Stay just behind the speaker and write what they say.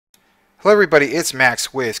Hello everybody, it's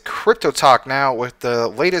Max with Crypto Talk now with the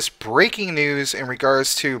latest breaking news in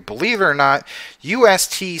regards to, believe it or not,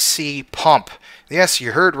 USTC pump. Yes,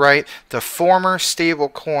 you heard right. The former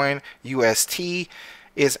stablecoin UST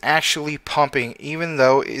is actually pumping, even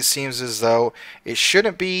though it seems as though it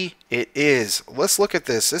shouldn't be. It is. Let's look at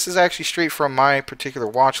this. This is actually straight from my particular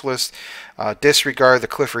watch list. Disregard the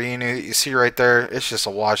Clifford you see right there. It's just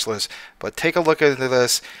a watch list. But take a look into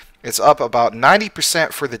this. It's up about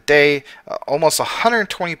 90% for the day, almost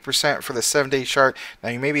 120% for the 7-day chart. Now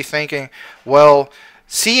you may be thinking, well,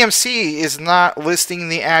 CMC is not listing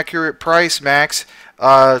the accurate price, Max.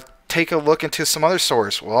 Take a look into some other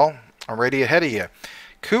source. Well, I'm already ahead of you.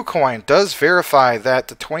 KuCoin does verify that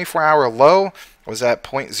the 24-hour low was at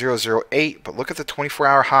 0.008, but look at the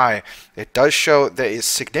 24-hour high. It does show that it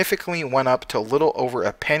significantly went up to a little over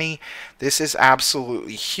a penny. This is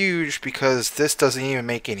absolutely huge because this doesn't even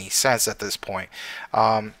make any sense at this point.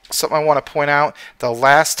 Something I want to point out, the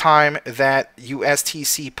last time that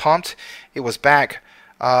USTC pumped, it was back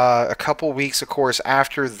a couple weeks, of course,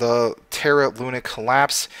 after the Terra Luna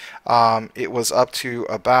collapse. It was up to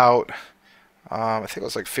about I think it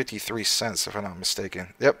was like 53 cents, if I'm not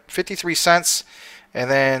mistaken. Yep, 53 cents. And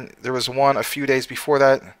then there was one a few days before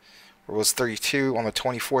that, where it was 32 on the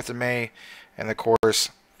 24th of May. And of course,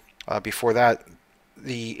 before that,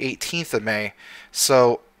 the 18th of May.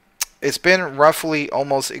 So it's been roughly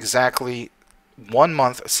almost exactly 1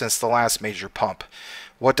 month since the last major pump.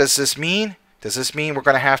 What does this mean? Does this mean we're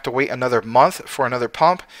going to have to wait another month for another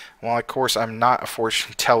pump? Well, of course, I'm not a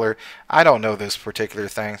fortune teller. I don't know this particular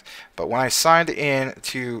thing. But when I signed in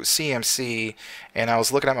to CMC and I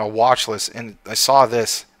was looking at my watch list and I saw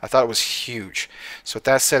this, I thought it was huge. So with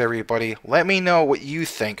that said, everybody, let me know what you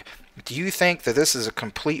think. Do you think that this is a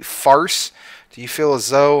complete farce? Do you feel as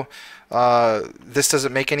though this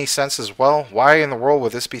doesn't make any sense as well? Why in the world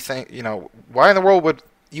would this be why in the world would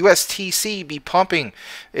USTC be pumping?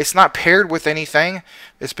 It's not paired with anything.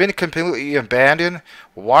 It's been completely abandoned.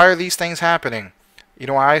 Why are these things happening? You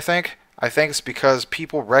know what I think? I think it's because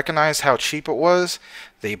people recognized how cheap it was.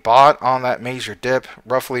 They bought on that major dip,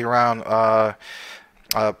 roughly around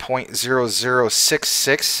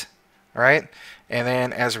 0.0066, right? And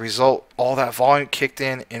then as a result, all that volume kicked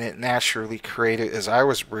in and it naturally created, as I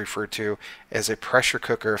was referred to, as a pressure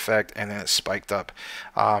cooker effect, and then it spiked up.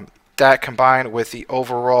 That combined with the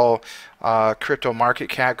overall crypto market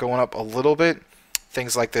cap going up a little bit,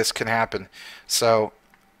 things like this can happen. So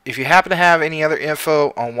if you happen to have any other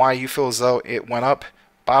info on why you feel as though it went up,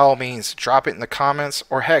 by all means, drop it in the comments,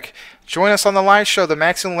 or heck, join us on the live show, the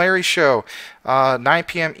Max and Larry Show, 9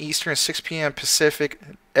 p.m. Eastern, 6 p.m. Pacific,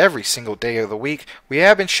 every single day of the week. We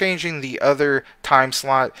have been changing the other time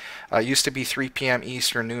slot. Used to be 3 p.m.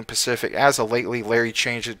 Eastern, noon Pacific. As of lately, Larry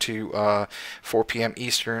changed it to 4 p.m.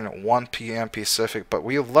 Eastern, 1 p.m. Pacific. But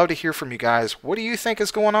we would love to hear from you guys. What do you think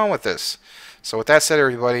is going on with this? So with that said,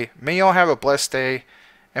 everybody, may you all have a blessed day,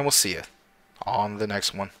 and we'll see you on the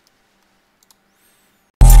next one.